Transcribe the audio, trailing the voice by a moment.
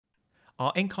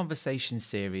Our In Conversation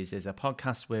series is a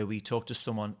podcast where we talk to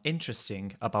someone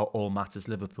interesting about all matters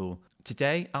Liverpool.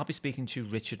 Today, I'll be speaking to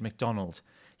Richard McDonald.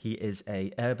 He is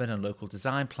a urban and local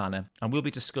design planner, and we'll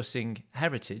be discussing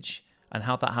heritage and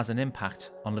how that has an impact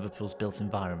on Liverpool's built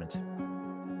environment.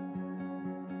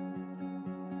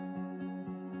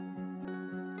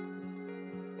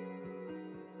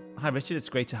 Hi, Richard. It's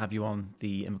great to have you on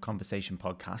the In Conversation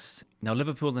podcast. Now,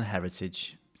 Liverpool and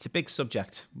heritage, it's a big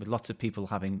subject with lots of people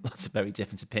having lots of very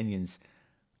different opinions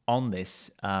on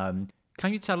this. Can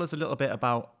you tell us a little bit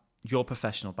about your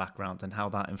professional background and how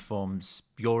that informs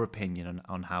your opinion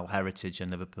on how heritage and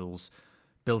Liverpool's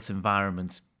built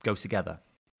environment go together?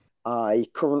 I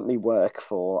currently work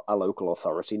for a local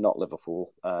authority, not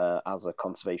Liverpool, as a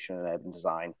conservation and urban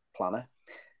design planner.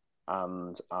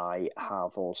 And I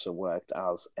have also worked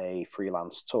as a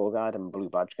freelance tour guide and blue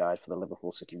badge guide for the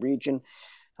Liverpool City region.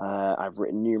 I've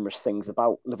written numerous things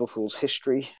about Liverpool's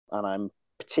history, and I'm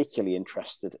particularly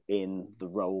interested in the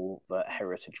role that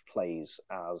heritage plays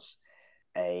as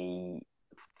a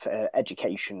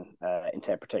education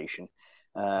interpretation,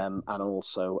 and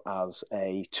also as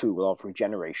a tool of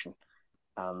regeneration.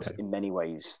 And in many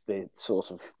ways, the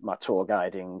sort of my tour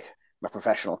guiding, my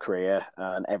professional career,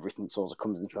 and everything sort of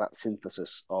comes into that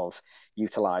synthesis of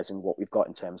utilizing what we've got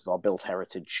in terms of our built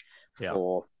heritage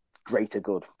for greater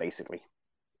good, basically.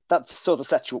 That sort of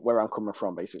sets you up where I'm coming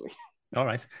from, basically. All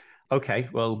right. Okay.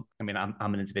 Well, I mean, I'm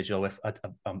an individual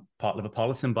I'm part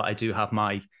Liverpolitan, but I do have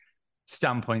my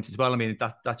standpoint as well. I mean,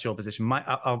 that's your position.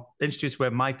 I'll introduce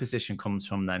where my position comes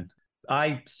from then.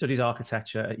 I studied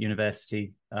architecture at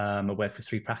university. I worked for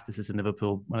 3 practices in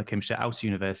Liverpool when I came straight out of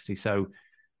university. So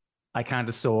I kind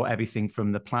of saw everything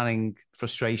from the planning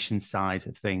frustration side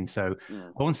of things. So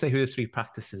I won't say who the 3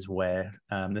 practices were.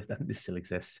 I think this still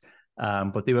exists.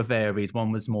 But they were varied.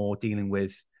 One was more dealing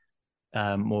with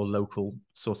more local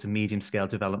sort of medium scale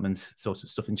development, sort of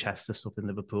stuff in Chester, stuff in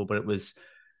Liverpool. But it was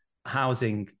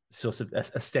housing sort of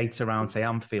estates around, say,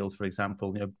 Anfield, for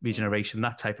example, regeneration,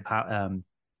 that type of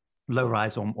low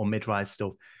rise or mid rise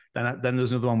stuff. Then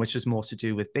there's another one which is more to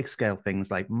do with big scale things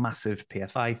like massive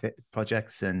PFI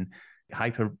projects and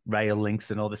hyper rail links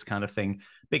and all this kind of thing,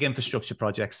 big infrastructure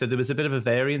projects. So there was a bit of a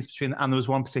variance between, and there was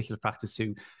one particular practice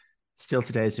who still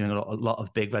today is doing a lot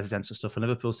of big residential stuff in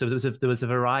Liverpool. So there was a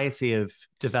variety of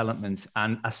development,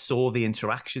 and I saw the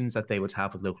interactions that they would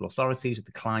have with local authorities, with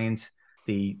the client,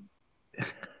 the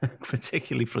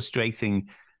particularly frustrating.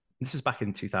 This is back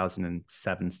in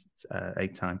 2007,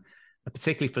 8 time. A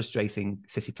particularly frustrating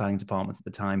city planning department at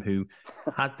the time who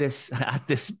had this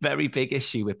very big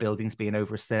issue with buildings being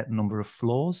over a certain number of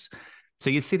floors.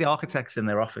 So you'd see the architects in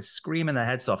their office screaming their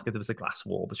heads off because there was a glass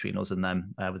wall between us and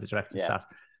them, with the director sat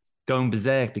going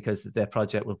berserk because their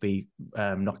project will be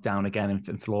knocked down again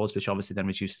in floors, which obviously then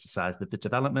reduces the size of the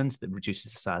development, that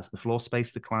reduces the size of the floor space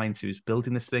the client who's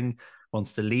building this thing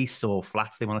wants to lease, or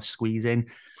flats they want to squeeze in.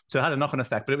 So it had a knock-on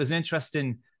effect, but it was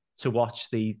interesting to watch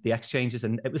the exchanges,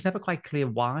 and it was never quite clear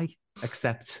why,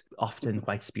 except often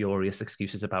quite spurious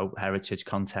excuses about heritage,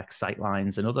 context,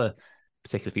 sightlines, and other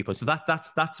particular viewpoints. So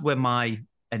that's where my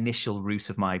initial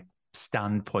route of my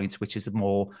standpoint, which is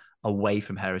more away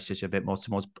from heritage, a bit more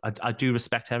towards. I do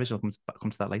respect heritage. I'll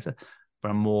come to that later, but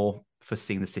I'm more for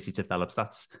seeing the city develops.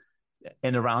 That's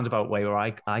in a roundabout way where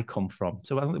I come from.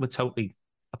 So I don't think we're totally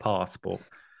apart, but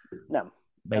no,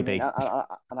 maybe.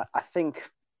 I think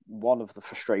one of the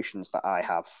frustrations that I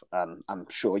have, and I'm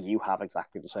sure you have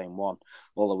exactly the same one,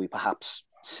 although we perhaps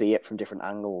see it from different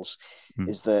angles,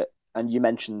 is that, and you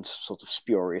mentioned sort of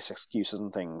spurious excuses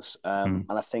and things, and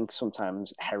I think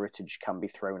sometimes heritage can be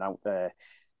thrown out there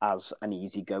as an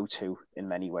easy go-to in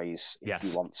many ways if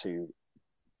you want to,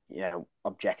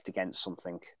 object against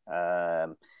something.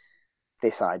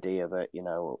 This idea that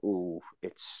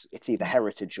it's either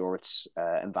heritage or it's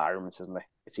environment, isn't it?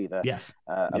 It's either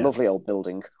a lovely old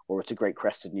building or it's a great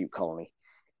crested new colony.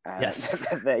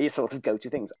 They're your sort of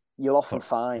go-to things. You'll often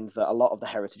find that a lot of the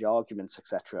heritage arguments,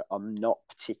 etc., are not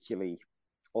particularly,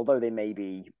 although they may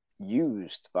be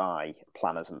used by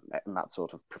planners and that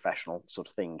sort of professional sort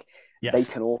of thing, they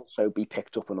can also be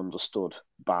picked up and understood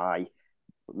by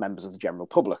members of the general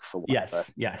public for whatever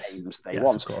aims they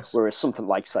want. Whereas something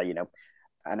like, say,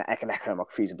 an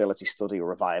economic feasibility study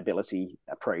or a viability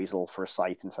appraisal for a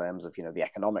site in terms of, the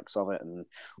economics of it, and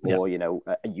or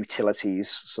a utilities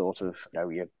sort of,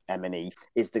 your M&E,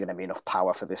 is there going to be enough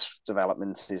power for this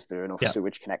development, is there enough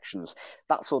sewage connections,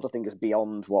 that sort of thing is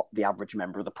beyond what the average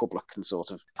member of the public can sort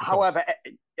of. However,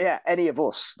 any of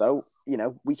us though,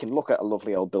 we can look at a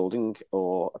lovely old building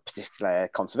or a particular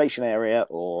conservation area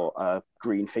or a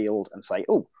green field and say,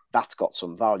 oh, that's got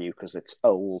some value because it's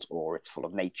old or it's full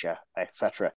of nature,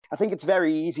 etc. I think it's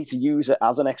very easy to use it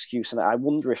as an excuse, and I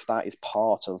wonder if that is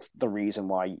part of the reason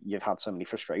why you've had so many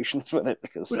frustrations with it.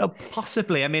 Because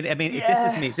possibly, I mean,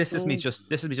 yeah, this is me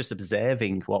just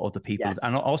observing what other people,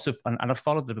 and also, and I've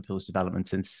followed Liverpool's development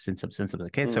since I was a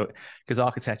kid. So because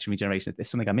architecture and regeneration is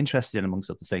something I'm interested in, amongst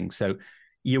other things. So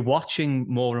you're watching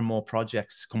more and more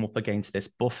projects come up against this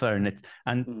buffer,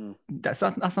 and that's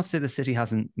not to say the city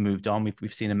hasn't moved on.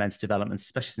 We've seen immense developments,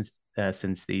 especially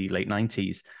since the late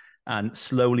 90s, and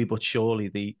slowly but surely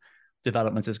the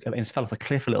development it's fell off a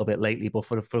cliff a little bit lately. But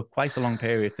for quite a long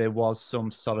period, there was some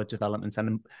solid development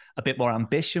and a bit more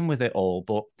ambition with it all.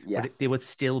 But there would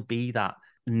still be that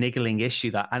niggling issue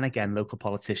that, and again, local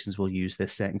politicians will use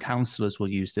this, certain councillors will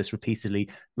use this repeatedly,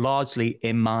 largely,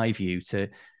 in my view,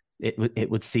 it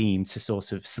would seem to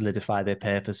sort of solidify their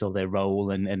purpose or their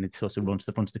role, and it sort of run to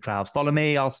the front of the crowd. Follow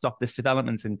me, I'll stop this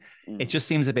development. And it just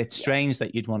seems a bit strange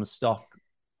that you'd want to stop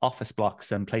office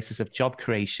blocks and places of job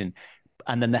creation.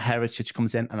 And then the heritage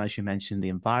comes in, and as you mentioned, the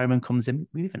environment comes in.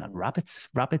 We even had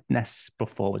rabbit nests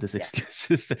brought forward as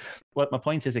excuses. What my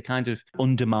point is, it kind of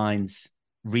undermines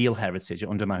real heritage, it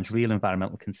undermines real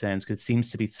environmental concerns, because it seems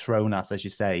to be thrown at, as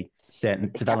you say,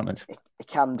 certain development. It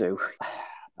can do.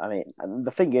 I mean, and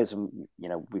the thing is,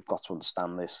 we've got to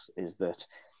understand this, is that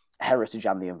heritage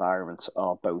and the environment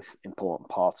are both important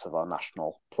parts of our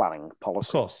national planning policy.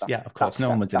 Of course. No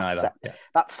one would deny that.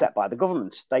 That's set by the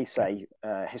government. They say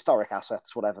historic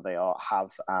assets, whatever they are,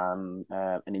 have an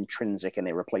intrinsic and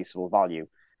irreplaceable value.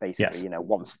 Basically,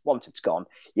 once it's gone,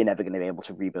 you're never going to be able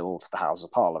to rebuild the Houses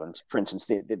of Parliament. For instance,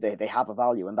 they have a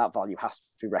value, and that value has to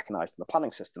be recognised in the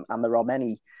planning system. And there are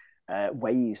many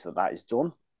ways that is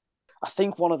done. I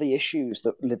think one of the issues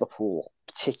that Liverpool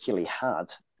particularly had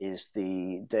is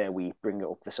dare we bring it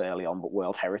up this early on, but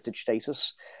World Heritage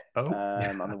status. On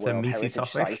the World Heritage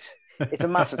site. It's a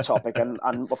massive topic, and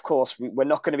of course we're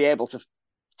not going to be able to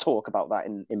talk about that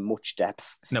in much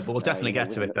depth. No, but we'll definitely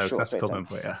get to it though. That's coming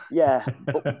for you. Yeah,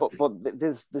 but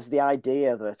there's the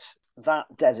idea that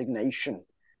designation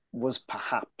was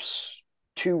perhaps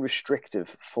too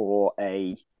restrictive for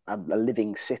a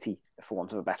living city, for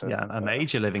want of a better a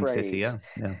major living phrase. City. Yeah.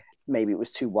 Maybe it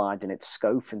was too wide in its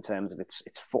scope in terms of its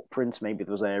footprint. Maybe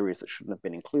there was areas that shouldn't have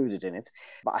been included in it.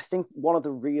 But I think one of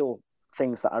the real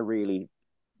things that really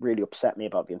upset me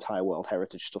about the entire World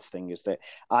Heritage stuff thing is that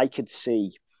I could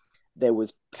see there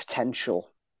was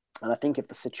potential, and I think if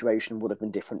the situation would have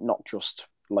been different, not just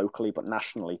locally but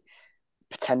nationally,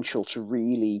 potential to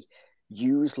really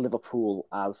use Liverpool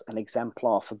as an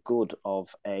exemplar for good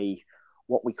of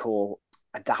what we call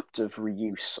adaptive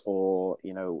reuse, or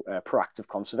proactive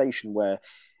conservation, where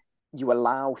you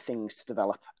allow things to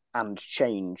develop and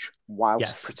change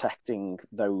whilst protecting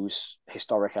those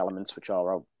historic elements which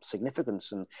are of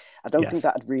significance. And I don't think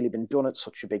that had really been done at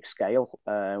such a big scale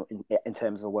in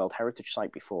terms of a World Heritage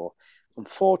site before.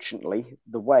 Unfortunately,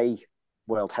 the way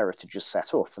World Heritage is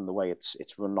set up and the way it's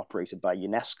run and operated by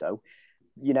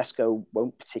UNESCO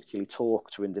won't particularly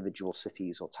talk to individual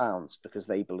cities or towns, because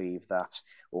they believe that,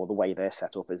 or the way they're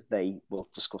set up is, they will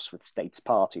discuss with states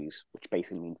parties, which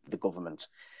basically means the government.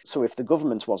 So if the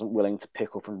government wasn't willing to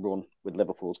pick up and run with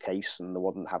Liverpool's case, and they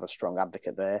wouldn't have a strong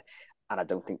advocate there, and I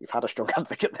don't think we've had a strong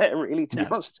advocate there really, to be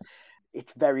honest,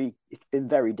 it's been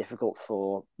very difficult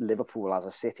for Liverpool as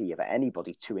a city, for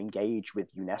anybody, to engage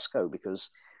with UNESCO, because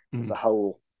there's a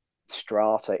whole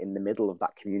strata in the middle of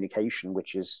that communication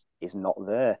which is not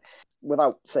there.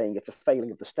 Without saying it's a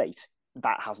failing of the state,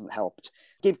 that hasn't helped.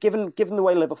 Given the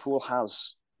way Liverpool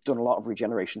has done a lot of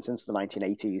regeneration since the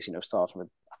 1980s, starting with,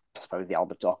 I suppose, the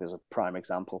Albert Dock as a prime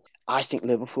example, I think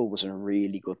Liverpool was in a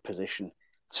really good position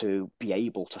to be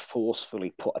able to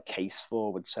forcefully put a case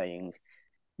forward saying,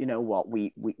 you know what,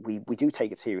 we do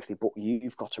take it seriously, but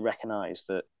you've got to recognise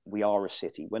that we are a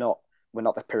city. We're not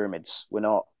the pyramids. We're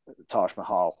not Taj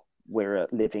Mahal. We're a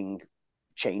living,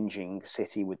 changing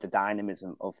city with the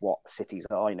dynamism of what cities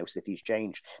are. Cities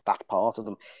change. That's part of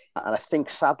them. And I think,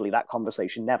 sadly, that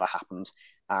conversation never happened.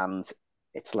 And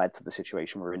it's led to the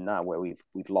situation we're in now, where we've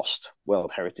lost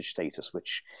World Heritage status,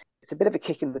 which it's a bit of a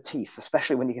kick in the teeth,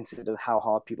 especially when you consider how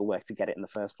hard people work to get it in the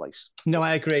first place. No,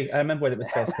 I agree. I remember when it was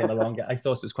first came along. I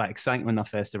thought it was quite exciting when that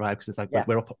first arrived, because it's like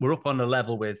we're up on a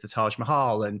level with the Taj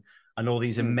Mahal and all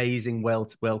these amazing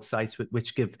world sites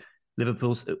which give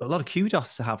Liverpool's a lot of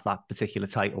kudos to have that particular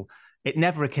title. It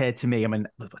never occurred to me,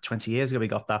 20 years ago we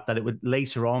got that it would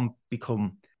later on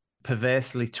become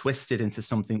perversely twisted into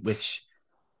something which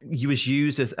you was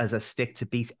used as a stick to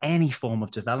beat any form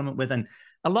of development with. And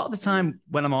a lot of the time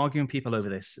when I'm arguing people over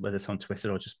this, whether it's on Twitter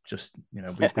or just we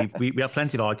have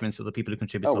plenty of arguments with the people who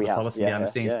contribute to the policy behind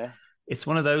the scenes. it's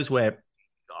one of those where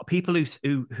people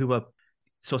who are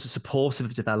sort of supportive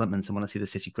of development and want to see the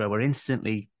city grow are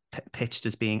instantly pitched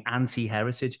as being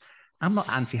anti-heritage. I'm not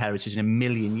anti-heritage in a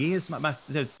million years.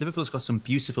 Liverpool's got some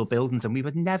beautiful buildings, and we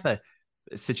would never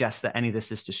suggest that any of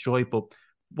this is destroyed. But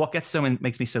what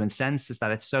makes me so incensed is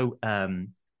that it's so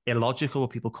illogical when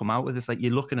people come out with this. Like,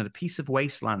 you're looking at a piece of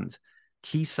wasteland,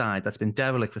 quayside, that's been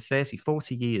derelict for 30,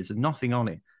 40 years with nothing on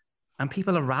it. And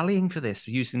people are rallying for this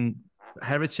using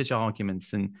heritage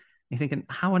arguments. And you're thinking,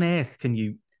 how on earth can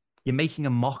you're making a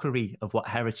mockery of what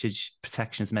heritage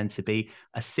protection is meant to be?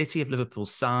 A city of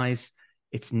Liverpool's size,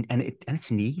 it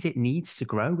needs to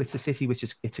grow. It's a city which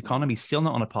is, its economy is still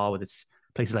not on a par with its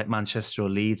places like Manchester or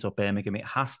Leeds or Birmingham. It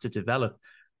has to develop.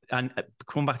 And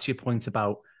coming back to your point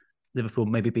about Liverpool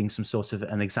maybe being some sort of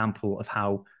an example of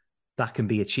how that can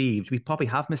be achieved, we probably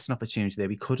have missed an opportunity there.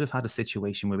 We could have had a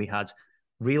situation where we had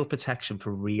real protection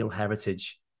for real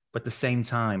heritage, but at the same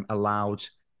time allowed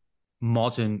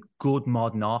good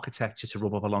modern architecture to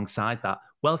rub up alongside that,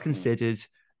 well considered,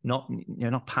 not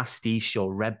pastiche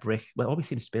or red brick. Well, it always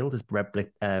seems to build as red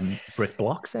brick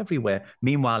blocks everywhere.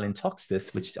 Meanwhile, in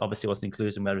Toxteth, which obviously wasn't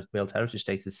included in World Heritage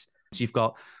status, you've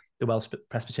got the Welsh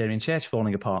Presbyterian Church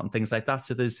falling apart and things like that.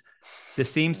 So there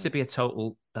seems to be a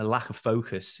total lack of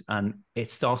focus, and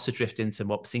it starts to drift into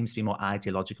what seems to be more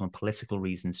ideological and political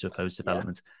reasons to oppose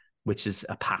development, which is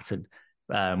a pattern.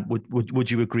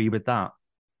 Would you agree with that?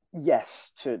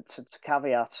 Yes, to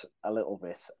caveat a little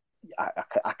bit,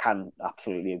 I can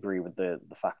absolutely agree with the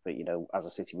fact that, as a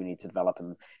city, we need to develop,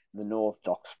 and the North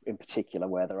Docks in particular,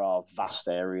 where there are vast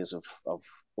areas of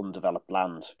undeveloped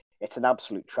land. It's an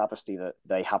absolute travesty that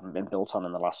they haven't been built on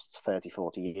in the last 30,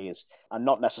 40 years. I'm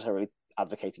not necessarily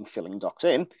advocating filling docks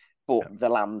in, but the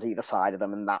land either side of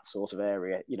them and that sort of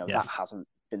area, that hasn't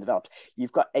been developed.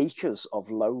 You've got acres of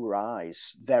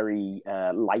low-rise, very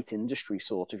light industry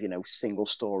sort of,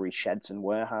 single-story sheds and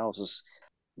warehouses,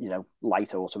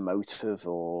 light automotive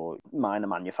or minor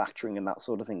manufacturing and that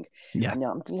sort of thing. Yeah. And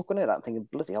I'm looking at that and thinking,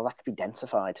 bloody hell, that could be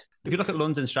densified. If you look at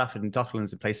London, Stratford and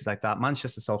Docklands and places like that,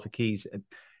 Manchester, Salford Quays,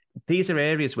 these are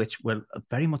areas which were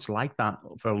very much like that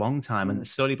for a long time. And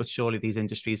slowly but surely, these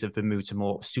industries have been moved to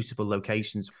more suitable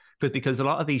locations. But because a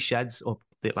lot of these sheds up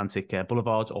the Atlantic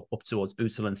Boulevard or up towards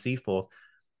Bootle and Seaforth,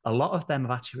 a lot of them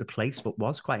have actually replaced what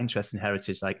was quite interesting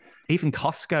heritage. Like even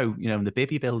Costco, the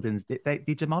Bibby buildings, they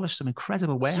demolished some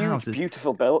incredible warehouses. Huge,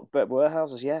 beautiful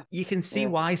warehouses, yeah. You can see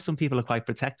why some people are quite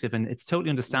protective, and it's totally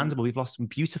understandable. We've lost some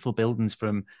beautiful buildings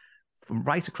from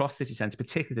right across city centre,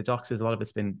 particularly the docks. A lot of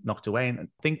it's been knocked away. And I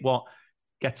think what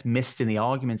gets missed in the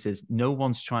arguments is no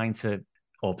one's trying to,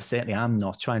 or certainly I'm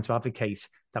not trying to advocate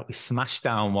that we smash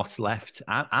down what's left.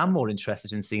 I'm more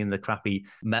interested in seeing the crappy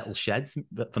metal sheds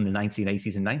from the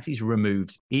 1980s and 90s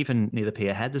removed. Even near the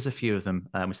pier head, there's a few of them,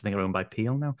 which I think are owned by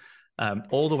Peel now.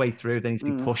 All the way through, they need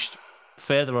to be pushed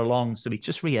further along. So we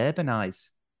just re-urbanize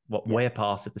what were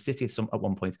part of the city at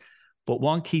one point. But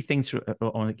one key thing I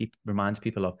want to keep remind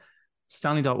people of,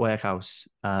 Stanley Dock Warehouse,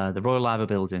 the Royal Liver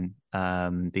Building,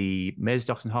 the Mersey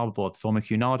Docks and Harbour Board, the former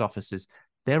Cunard offices,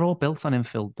 they're all built on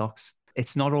infill docks.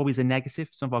 It's not always a negative.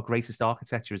 Some of our greatest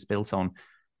architecture is built on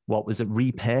what was a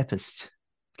repurposed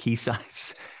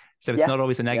quaysides. So it's not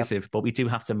always a negative, but we do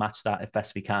have to match that if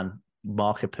best we can,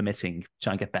 market permitting,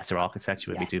 try and get better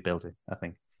architecture when we do build it, I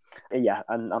think. Yeah,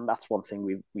 and that's one thing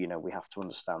we have to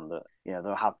understand, that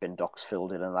there have been docks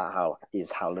filled in, and that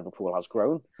is how Liverpool has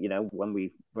grown. When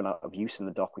we run out of use in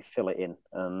the dock, we fill it in,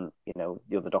 and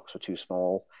the other docks were too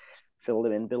small, fill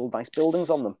them in, build nice buildings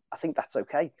on them. I think that's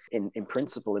okay in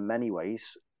principle in many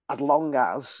ways, as long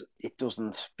as it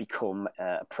doesn't become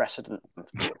a precedent.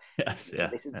 Yes,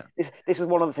 This is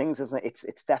one of the things, isn't it?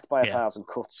 It's death by a thousand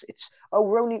cuts. It's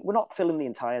we're not filling the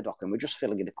entire dock, and we're just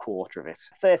filling in a quarter of it.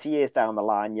 30 years down the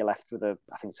line, you're left with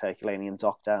I think Herculaneum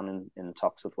dock down in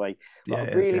Toxteth Way.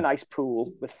 A really nice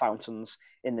pool with fountains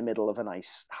in the middle of a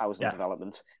nice housing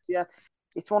development. Yeah,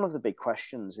 it's one of the big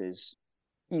questions. Is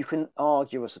you can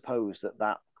argue, I suppose,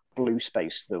 that blue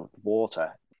space, the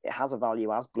water, it has a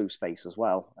value as blue space as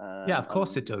well. Of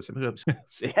course it does.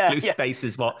 Blue space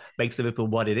is what makes Liverpool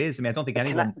what it is. I mean, I don't think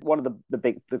anyone... One of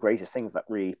the greatest things that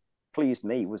really pleased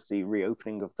me was the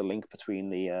reopening of the link between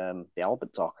the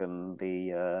Albert Dock and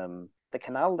the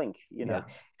canal link.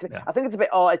 I think it's a bit...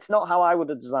 it's not how I would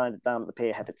have designed it down at the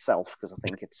pier head itself, because I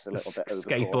think it's a little bit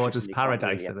skateboarders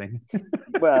paradise, I think.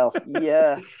 Well,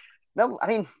 yeah. No, I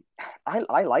mean,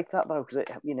 I like that though, because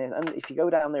and if you go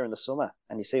down there in the summer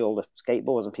and you see all the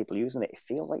skateboards and people using it, it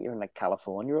feels like you're in like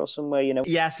California or somewhere.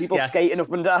 People skating up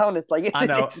and down. It's like I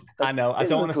know. I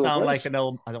don't want to sound like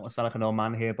an old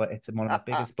man here, but it's one of my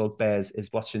biggest bugbears is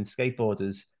watching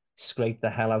skateboarders scrape the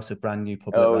hell out of brand new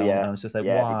public Oh realm. And yeah, I was just like,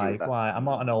 yeah, they do why? that. Why? I'm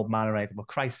not an old man or anything. For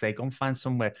Christ's sake, go and find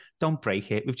somewhere. Don't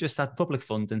break it. We've just had public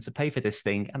funding to pay for this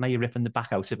thing, and now you're ripping the back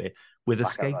out of it with a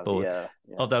Back out of skateboard. yeah,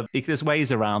 yeah. Although there's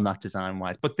ways around that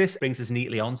design-wise. But this brings us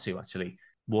neatly onto, actually,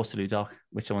 Waterloo Dock,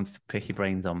 which I wanted to pick your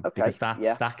brains on, because Okay,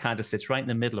 yeah. that kind of sits right in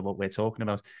the middle of what we're talking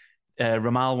about.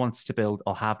 Ramal wants to build,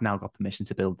 or have now got permission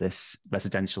to build, this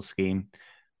residential scheme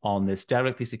on this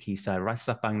derelict piece of quayside, right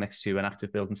slap bang next to an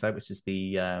active building site, which is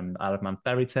the Isle of Man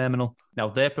ferry terminal. Now,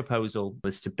 their proposal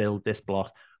was to build this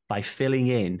block by filling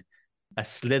in a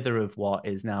slither of what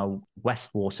is now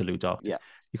West Waterloo Dock. Yeah.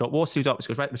 You've got Waterloo Dock, which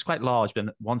goes right, it's quite large,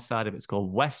 but one side of it's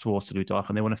called West Waterloo Dock,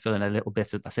 and they want to fill in a little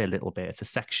bit. I say a little bit; it's a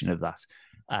section of that,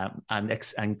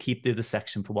 and keep the other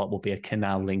section for what will be a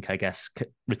canal link, I guess,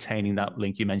 retaining that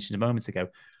link you mentioned a moment ago.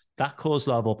 That caused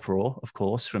a lot of uproar, of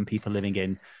course, from people living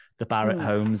in the Barrett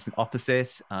homes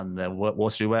opposite and the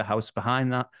Waterloo warehouse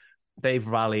behind that. They've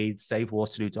rallied, Save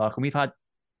Waterloo Dock, and we've had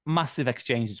massive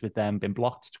exchanges with them. Been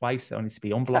blocked twice, only to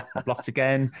be unblocked and blocked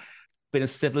again. Been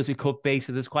as civil as we could be.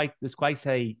 So there's quite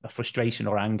a frustration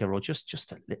or anger or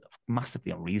just a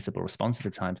massively unreasonable response at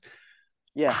the times.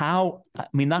 Yeah. I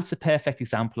mean, that's a perfect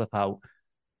example of how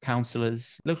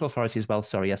councillors, local authority as well,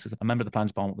 sorry, yes, because a member of the planning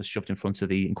department was shoved in front of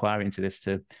the inquiry into this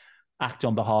to act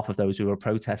on behalf of those who were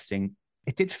protesting.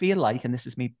 It did feel like, and this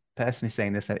is me personally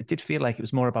saying this, that it did feel like it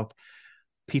was more about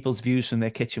people's views from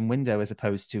their kitchen window as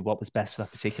opposed to what was best for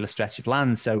that particular stretch of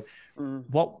land. So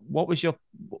what was your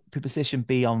position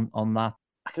be on that?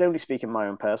 I can only speak in my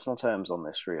own personal terms on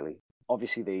this, really.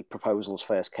 Obviously, the proposals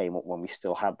first came up when we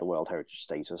still had the World Heritage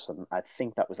status, and I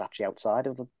think that was actually outside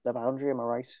of the boundary. Am I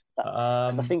right?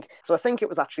 I think it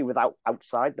was actually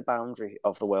outside the boundary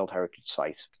of the World Heritage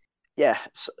site. Yeah.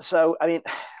 So I mean,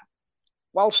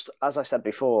 whilst, as I said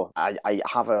before, I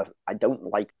don't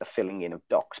like the filling in of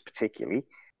docks particularly.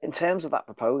 In terms of that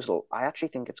proposal, I actually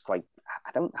think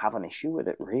I don't have an issue with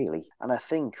it really. And I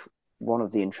think one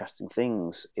of the interesting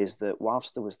things is that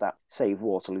whilst there was that Save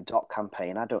Waterloo Dock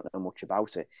campaign, I don't know much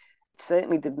about it. It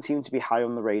certainly didn't seem to be high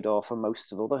on the radar for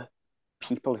most of other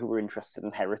people who were interested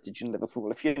in heritage in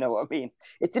Liverpool, if you know what I mean.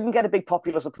 It didn't get a big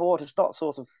popular support. It's not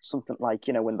sort of something like,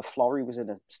 when the Florrie was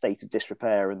in a state of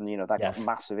disrepair and, that got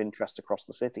massive interest across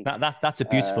the city. That's a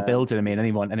beautiful building. I mean,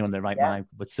 anyone in their right mind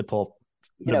would support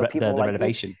the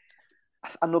renovation.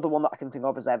 Another one that I can think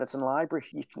of is Everton Library.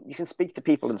 You can speak to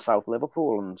people in South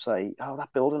Liverpool and say, "Oh,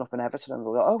 that building up in Everton," and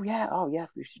they'll go, "Oh yeah,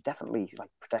 we should definitely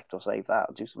protect or save that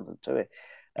or do something to it."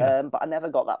 Yeah. But I never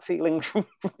got that feeling from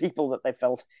people that they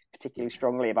felt particularly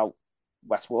strongly about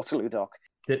West Waterloo Dock.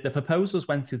 The proposals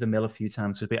went through the mill a few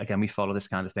times. Again, we follow this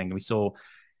kind of thing, and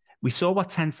we saw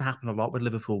what tends to happen a lot with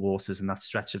Liverpool Waters and that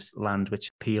stretch of land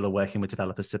which Peel are working with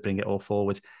developers to bring it all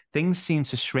forward. Things seem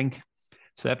to shrink.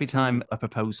 So every time a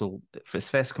proposal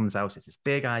first comes out, it's this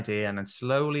big idea, and then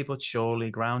slowly but surely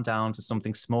ground down to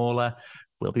something smaller.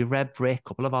 Will be red brick, a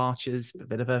couple of arches, a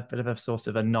bit of a sort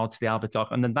of a nod to the Albert Dock,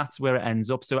 and then that's where it ends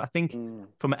up. So I think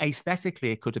from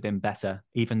aesthetically, it could have been better,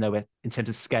 even though in terms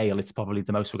of scale, it's probably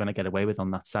the most we're going to get away with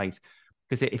on that site.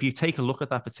 Because if you take a look at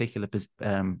that particular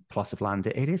plot of land,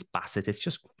 it is battered.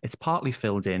 It's partly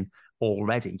filled in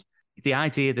already. The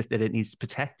idea that it needs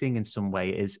protecting in some way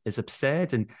is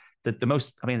absurd. And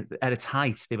at its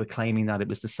height, they were claiming that it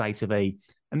was the site of and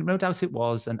no doubt it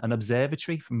was, an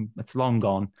observatory it's long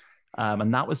gone.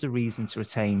 And that was the reason to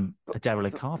retain a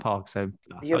derelict car park. So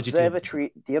the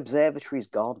observatory's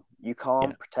gone. You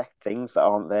can't protect things that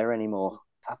aren't there anymore.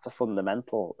 That's a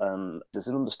fundamental. There's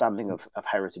an understanding of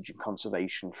heritage and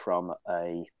conservation from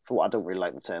I don't really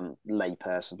like the term lay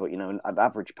person, but an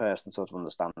average person sort of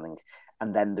understanding.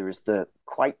 And then there is the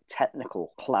quite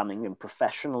technical planning and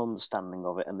professional understanding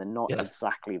of it, and they're not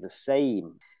exactly the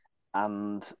same.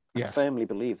 And I firmly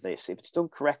believe this: if it's done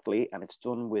correctly and it's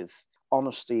done with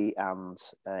honesty and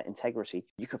integrity,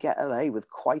 you could get away with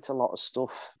quite a lot of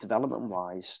stuff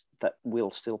development-wise that will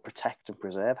still protect and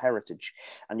preserve heritage.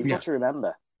 And you've got to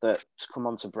remember that to come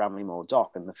on to Bramley-Moore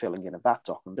Dock and the filling in of that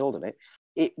dock and building it,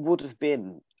 it would have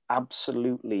been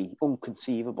absolutely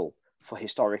inconceivable for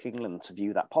historic England to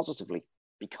view that positively,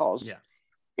 because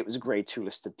it was a grade 2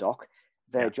 listed dock.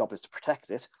 Their job is to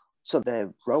protect it. So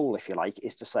their role, if you like,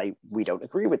 is to say, we don't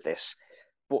agree with this.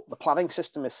 But the planning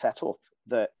system is set up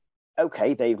that,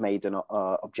 okay, they've made an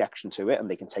objection to it, and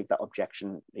they can take that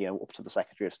objection, up to the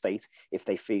Secretary of State if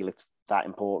they feel it's that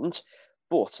important.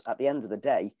 But at the end of the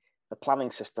day, the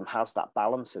planning system has that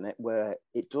balance in it where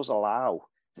it does allow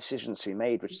decisions to be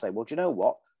made which say, well, do you know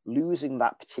what? losing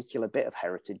that particular bit of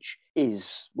heritage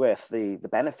is worth the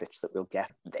benefits that we'll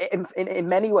get. In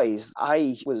many ways,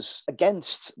 I was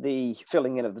against the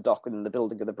filling in of the dock and the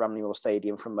building of the Bramley-Moore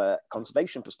Stadium from a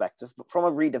conservation perspective, but from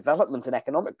a redevelopment and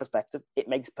economic perspective, it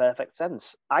makes perfect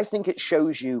sense. I think it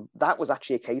shows you that was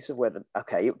actually a case of where,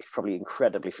 it was probably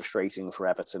incredibly frustrating for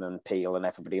Everton and Peel and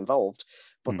everybody involved,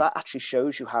 but that actually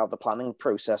shows you how the planning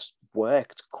process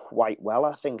worked quite well,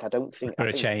 I think. I think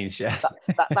a change, yeah.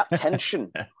 That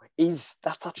tension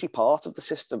that's actually part of the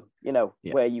system,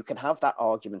 where you can have that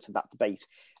argument and that debate.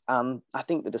 And I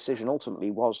think the decision ultimately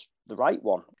was the right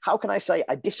one. How can I say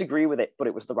I disagree with it, but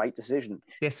it was the right decision?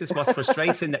 This is what's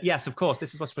frustrating. Yes, of course,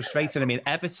 this is what's frustrating. I mean,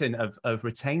 Everton have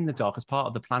retained the dock as part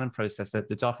of the planning process. That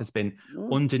the dock has been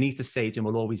underneath the stadium,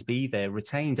 will always be there,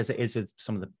 retained as it is with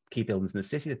some of the key buildings in the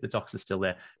city. That the docks are still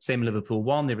there. Same Liverpool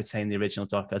 1, they retain the original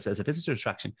dock as a visitor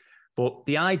attraction. But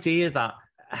the idea that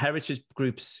heritage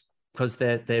groups, because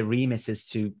their remit is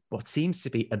to what seems to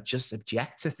be just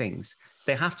object to things,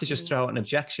 they have to just throw out an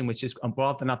objection, which is,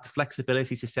 rather than have the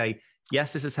flexibility to say,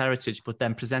 yes, this is heritage, but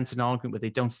then present an argument where they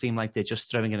don't seem like they're just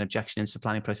throwing an objection into the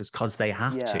planning process because they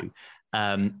have to,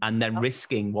 and then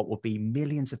risking what would be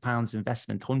millions of pounds of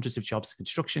investment, hundreds of jobs of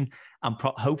construction, and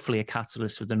hopefully a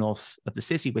catalyst for the north of the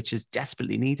city, which is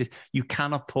desperately needed. You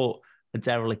cannot put a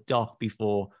derelict dock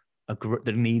before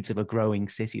the needs of a growing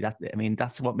city.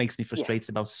 That's what makes me frustrated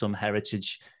about some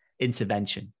heritage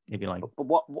intervention, if you like. But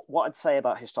what I'd say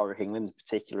about Historic England in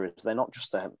particular is they're not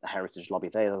just a heritage lobby,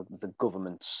 they're the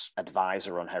government's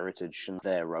advisor on heritage, and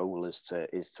their role is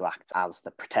to act as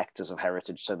the protectors of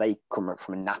heritage. So they come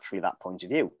from naturally that point of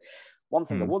view. One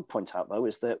thing I would point out, though,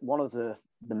 is that one of the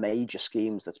major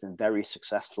schemes that's been very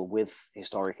successful with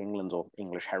Historic England, or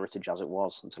English heritage as it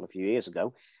was until a few years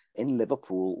ago, in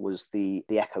Liverpool, was the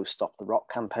Echo Stop the Rock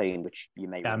campaign, which you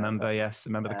may remember. I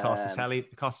remember the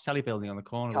Castatelli building on the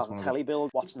corner. Castatelli building,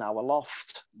 what's now a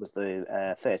loft, was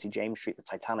the 30 James Street, the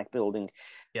Titanic building.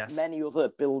 Yes. Many other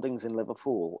buildings in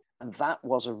Liverpool. And that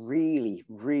was a really,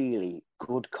 really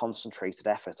good concentrated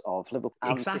effort of Liverpool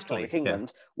and Historic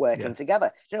England working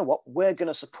together. You know what? We're going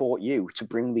to support you to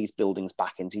bring these buildings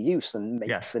back into use and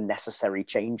make the necessary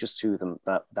changes to them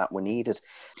that were needed.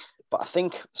 But I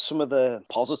think some of the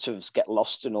positives get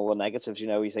lost in all the negatives.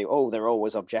 You say, oh, they're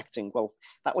always objecting. Well,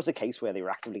 that was a case where they were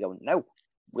actively going, no,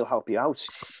 we'll help you out.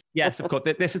 Yes, of course.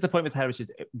 This is the point with heritage.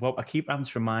 Well, I keep having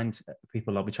to remind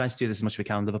people, we're trying to do this as much as we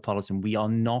can in Liverpolitan. We are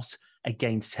not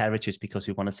against heritage because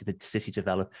we want to see the city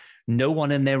develop. No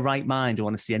one in their right mind will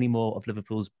want to see any more of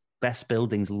Liverpool's best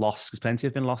buildings lost, because plenty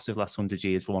have been lost over the last 100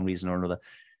 years for one reason or another.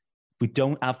 We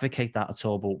don't advocate that at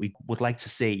all, but what we would like to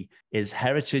see is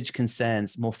heritage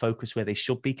concerns more focused where they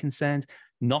should be concerned,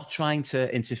 not trying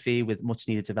to interfere with much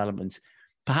needed development.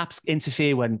 Perhaps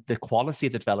interfere when the quality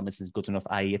of the development is good enough,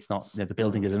 i.e. it's not, the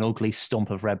building is an ugly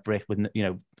stump of red brick with,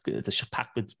 it's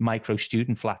packed with micro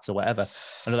student flats or whatever.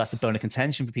 I know that's a bone of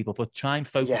contention for people, but try and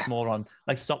focus more on,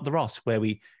 like, Stop the Rot, where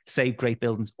we save great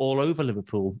buildings all over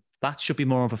Liverpool. That should be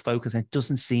more of a focus, and it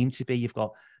doesn't seem to be. You've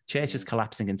got churches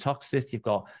collapsing in Toxteth, you've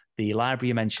got the library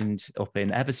you mentioned up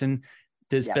in Everton.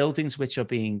 There's buildings which are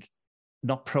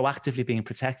not proactively being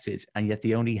protected, and yet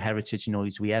the only heritage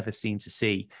noise we ever seem to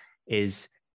see is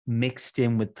mixed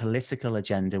in with political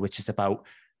agenda, which is about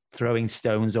throwing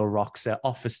stones or rocks at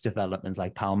office development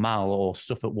like Pall Mall, or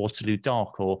stuff at Waterloo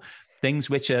Dock, or things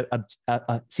which are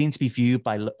seem to be viewed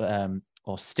by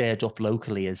or stirred up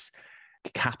locally as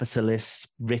capitalists,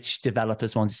 rich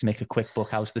developers wanting to make a quick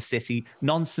buck out of the city.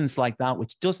 Nonsense like that,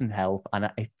 which doesn't help. And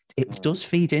it does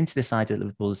feed into this idea of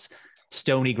Liverpool's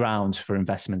stony ground for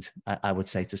investment, I would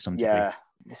say, to some degree. Yeah,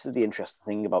 this is the interesting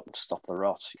thing about Stop the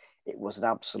Rot. It was an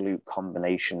absolute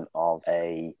combination of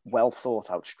a well thought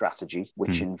out strategy,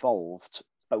 which involved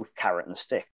both carrot and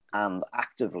stick, and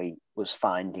actively was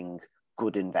finding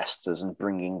good investors and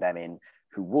bringing them in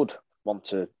who would want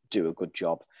to do a good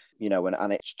job.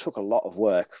 And it took a lot of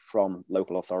work from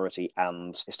local authority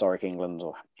and Historic England,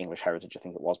 or English Heritage, I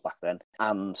think it was back then,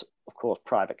 and of course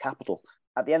private capital.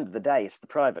 At the end of the day, it's the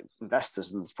private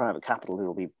investors and the private capital who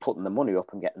will be putting the money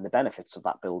up and getting the benefits of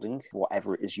that building,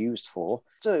 whatever it is used for.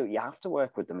 So you have to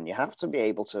work with them, and you have to be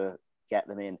able to get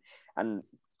them in. And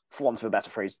for want of a better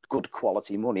phrase, good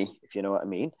quality money, if you know what I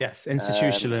mean. Yes,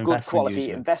 institutional investment. Good quality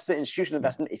usually. Institutional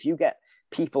investment. If you get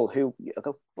people who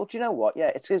go, well, do you know what? Yeah,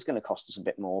 it is going to cost us a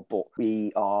bit more, but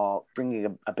we are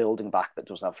bringing a building back that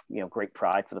does have, great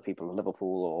pride for the people of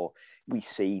Liverpool, or we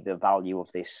see the value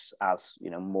of this as,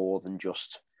 more than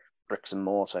just bricks and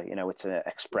mortar. It's an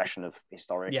expression of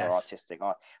historic or artistic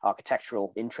or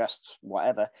architectural interest,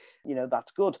 whatever.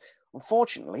 That's good.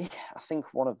 Unfortunately, I think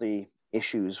one of the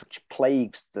issues which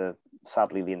plagues the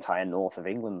sadly, the entire north of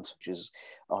England, which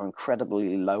are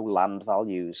incredibly low land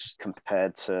values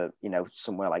compared to,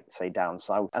 somewhere like, say, down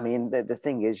south. I mean, the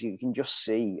thing is, you can just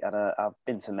see, and I've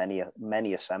been to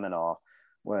many a seminar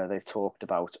where they've talked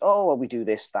about, oh, well, we do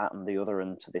this, that, and the other,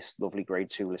 and to this lovely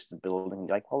grade 2 listed building.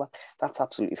 You're like, well, that's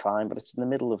absolutely fine, but it's in the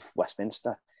middle of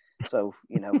Westminster. So,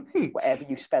 whatever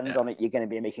you spend on it, you're going to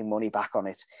be making money back on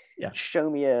it. Yeah. Show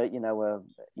me a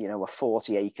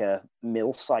 40-acre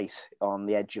mill site on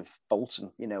the edge of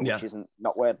Bolton, which isn't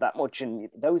not worth that much. And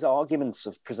those arguments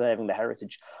of preserving the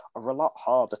heritage are a lot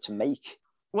harder to make.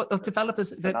 Well, the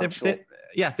developers, they're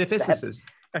businesses.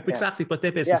 Exactly, but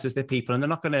they're businesses, they're people, and they're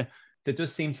not going to. There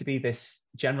does seem to be this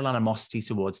general animosity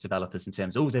towards developers in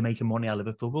terms of, they're making money out of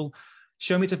Liverpool. Well,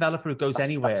 show me a developer who goes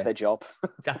anywhere. That's their job.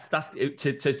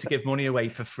 to give money away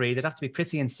for free. They'd have to be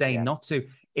pretty insane not to.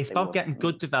 It's about getting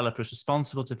good developers,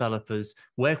 responsible developers,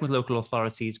 working with local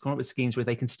authorities, coming up with schemes where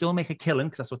they can still make a killing,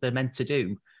 because that's what they're meant to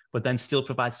do, but then still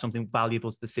provide something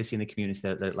valuable to the city and the community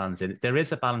that it lands in. There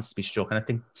is a balance to be struck. And I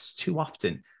think too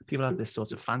often people have this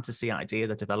sort of fantasy idea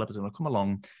that developers are going to come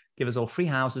along, give us all free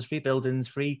houses, free buildings,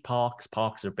 free parks.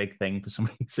 Parks are a big thing for some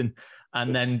reason.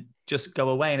 And then just go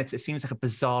away. And it seems like a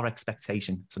bizarre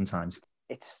expectation sometimes.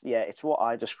 It's what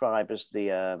I describe as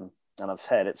the, and I've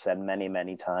heard it said many,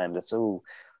 many times, it's,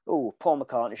 Paul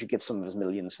McCartney should give some of his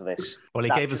millions for this. Well,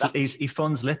 he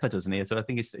funds Lipper, doesn't he? So I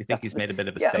think he's made a bit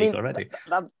of a stake already.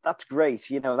 That's great.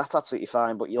 That's absolutely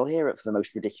fine. But you'll hear it for the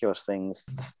most ridiculous things.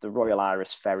 The Royal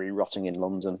Irish Ferry rotting in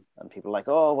London, and people are like,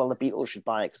 oh, well, the Beatles should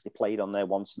buy it because they played on there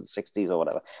once in the 60s or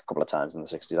whatever, a couple of times in the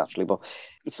 60s actually. But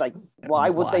it's like, why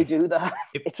would they do that?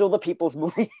 It's other people's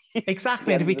money.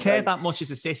 Exactly. And if we care that much as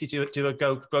a city, do a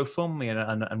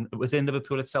GoFundMe and within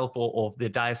Liverpool itself or the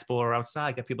diaspora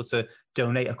outside, get people to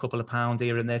donate a couple of pounds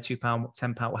here and there, £2,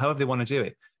 £10, however they want to do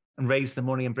it, and raise the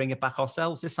money and bring it back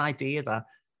ourselves. This idea that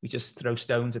we just throw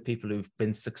stones at people who've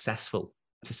been successful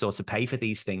to sort of pay for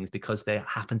these things because they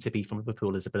happen to be from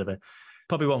Liverpool is a bit of a,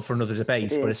 probably one for another debate,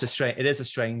 but it is a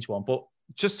strange one. But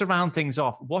just to round things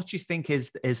off, what do you think is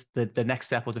the next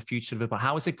step or the future of Liverpool?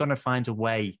 How is it going to find a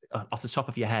way, off the top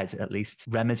of your head at least,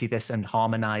 remedy this and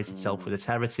harmonise itself with its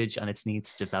heritage and its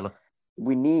needs to develop?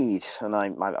 We need, and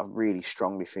I really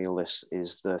strongly feel this,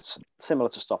 is that similar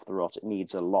to Stop the Rot, it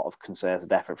needs a lot of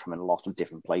concerted effort from a lot of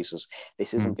different places.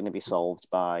 This isn't going to be solved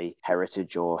by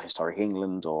Heritage or Historic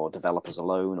England or developers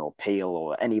alone or Peel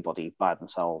or anybody by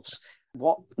themselves.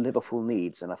 What Liverpool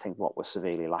needs, and I think what we're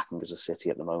severely lacking as a city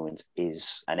at the moment,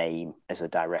 is an aim, is a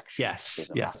direction,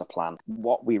 is a master plan.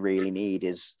 What we really need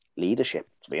is leadership,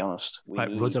 to be honest.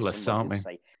 Quite rudderless, aren't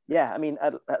we? Yeah, I mean,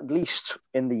 at least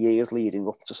in the years leading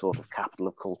up to sort of Capital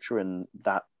of Culture and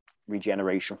that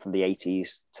regeneration from the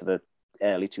 80s to the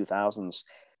early 2000s,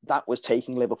 that was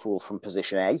taking Liverpool from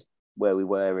position A, where we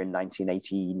were in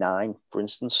 1989, for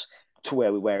instance, to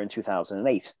where we were in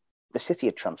 2008. The city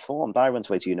had transformed. I went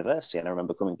away to university and I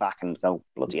remember coming back and going,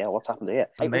 bloody hell, what's happened here?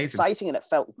 Amazing. It was exciting and it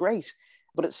felt great.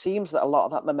 But it seems that a lot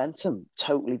of that momentum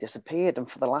totally disappeared.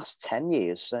 And for the last 10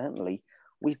 years, certainly,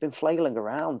 we've been flailing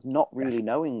around, not really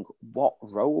knowing what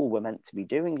role we're meant to be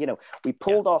doing. We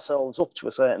pulled ourselves up to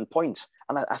a certain point.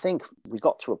 And I think we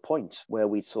got to a point where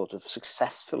we sort of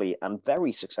successfully and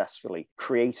very successfully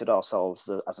created ourselves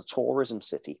as a tourism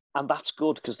city. And that's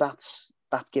good because that's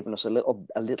given us a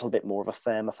little bit more of a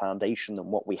firmer foundation than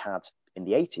what we had in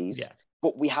the 80s. Yes.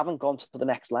 But we haven't gone to the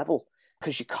next level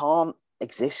because you can't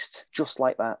exist just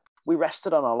like that. We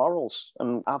rested on our laurels,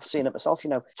 and I've seen it myself.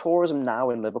 Tourism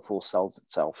now in Liverpool sells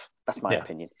itself. That's my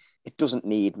opinion. It doesn't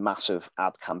need massive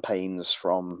ad campaigns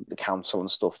from the council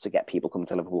and stuff to get people coming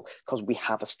to Liverpool because we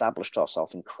have established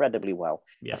ourselves incredibly well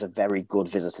as a very good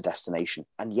visitor destination.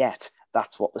 And yet,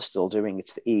 that's what they're still doing.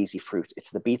 It's the easy fruit. It's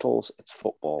the Beatles. It's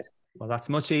football. Well, that's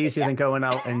much easier than going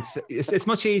out and it's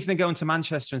much easier than going to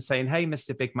Manchester and saying, hey,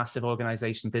 Mr. Big, massive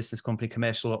organisation, business company,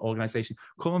 commercial organisation,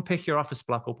 come and pick your office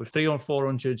block up with 300 or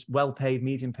 400 well-paid,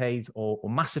 medium-paid or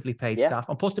massively paid staff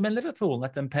and put them in Liverpool and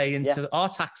let them pay into our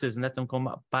taxes and let them come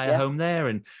buy a home there.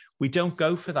 And we don't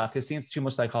go for that because it seems too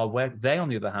much like hard work. They, on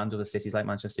the other hand, other cities like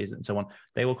Manchester and so on,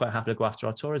 they will quite happy to go after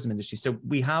our tourism industry. So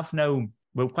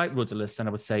we're quite rudderless, and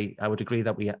I would agree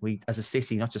that we as a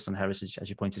city, not just on heritage, as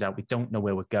you pointed out, we don't know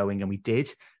where we're going, and we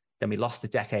did. Then we lost a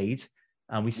decade,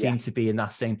 and we seem to be in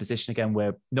that same position again,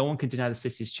 where no one can deny the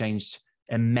city has changed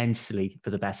immensely for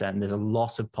the better, and there's a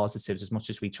lot of positives. As much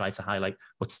as we try to highlight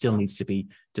what still needs to be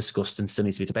discussed and still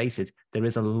needs to be debated, there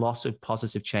is a lot of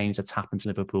positive change that's happened in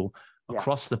Liverpool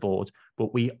across the board,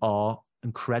 but we are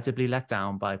incredibly let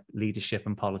down by leadership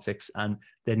and politics, and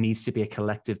there needs to be a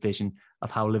collective vision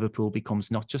of how Liverpool becomes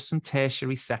not just some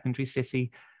tertiary secondary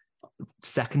city,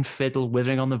 second fiddle,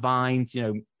 withering on the vine,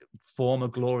 form a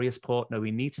glorious port. No,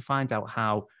 we need to find out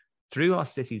how, through our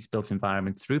city's built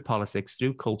environment, through politics,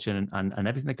 through culture, and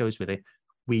everything that goes with it,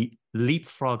 we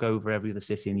leapfrog over every other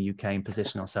city in the UK and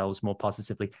position ourselves more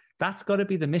positively. That's got to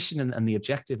be the mission and the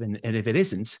objective. And if it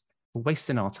isn't, we're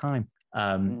wasting our time.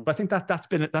 But I think that's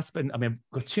been. I mean,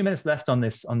 we've got 2 minutes left on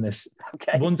this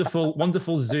okay.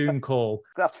 wonderful Zoom call.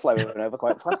 That's flowing over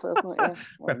quite fast, isn't it? Yeah.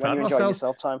 When you're enjoying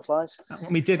yourself, time flies.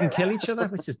 When we didn't kill each other,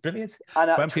 which is brilliant.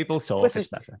 When people talk, it's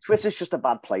better. Twitter's just a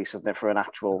bad place, isn't it, for an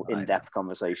actual in-depth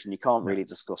conversation? You can't really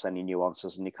discuss any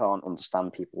nuances, and you can't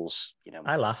understand people's.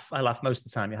 I laugh most of the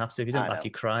time. You have to. If you don't laugh,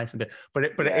 you cry. But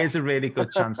it is a really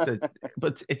good chance to.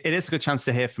 But it is a good chance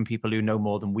to hear from people who know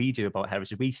more than we do about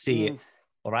heritage. We see it.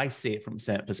 Or I see it from a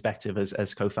certain perspective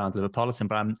as co-founder of Liverpolitan,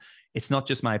 but it's not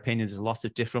just my opinion. There's lots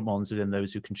of different ones within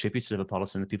those who contribute to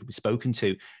Liverpolitan, the people we've spoken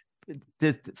to.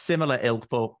 There's similar ilk,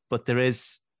 but there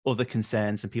is other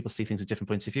concerns and people see things with different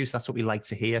points of view. So that's what we like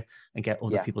to hear and get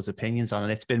other people's opinions on.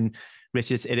 And it's been,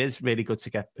 Richard, it is really good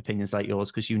to get opinions like yours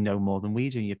because you know more than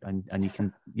we do,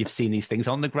 and you've seen these things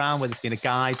on the ground, whether it's been a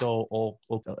guide or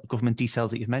government details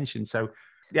that you've mentioned. So.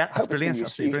 Yeah, it's brilliant.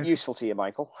 It's useful to you,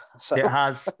 Michael. So. It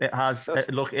has.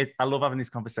 Look, I love having these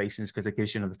conversations because it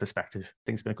gives you another perspective. I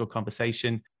think it's been a good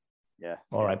conversation. Yeah.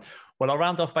 All right. Well, I'll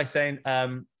round off by saying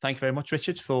thank you very much,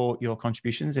 Richard, for your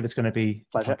contributions. If it's going to be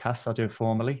a podcast, I'll do it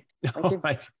formally. All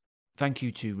right. Thank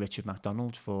you to Richard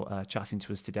McDonald for chatting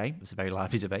to us today. It was a very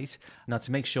lively debate. Now,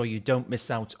 to make sure you don't miss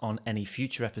out on any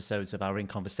future episodes of our In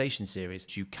Conversation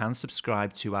series, you can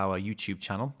subscribe to our YouTube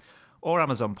channel or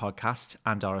Amazon Podcast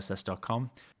and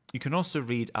RSS.com. You can also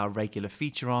read our regular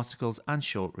feature articles and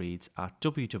short reads at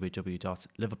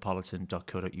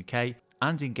www.liverpolitan.co.uk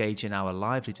and engage in our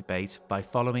lively debate by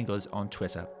following us on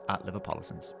Twitter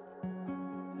 @Liverpolitans.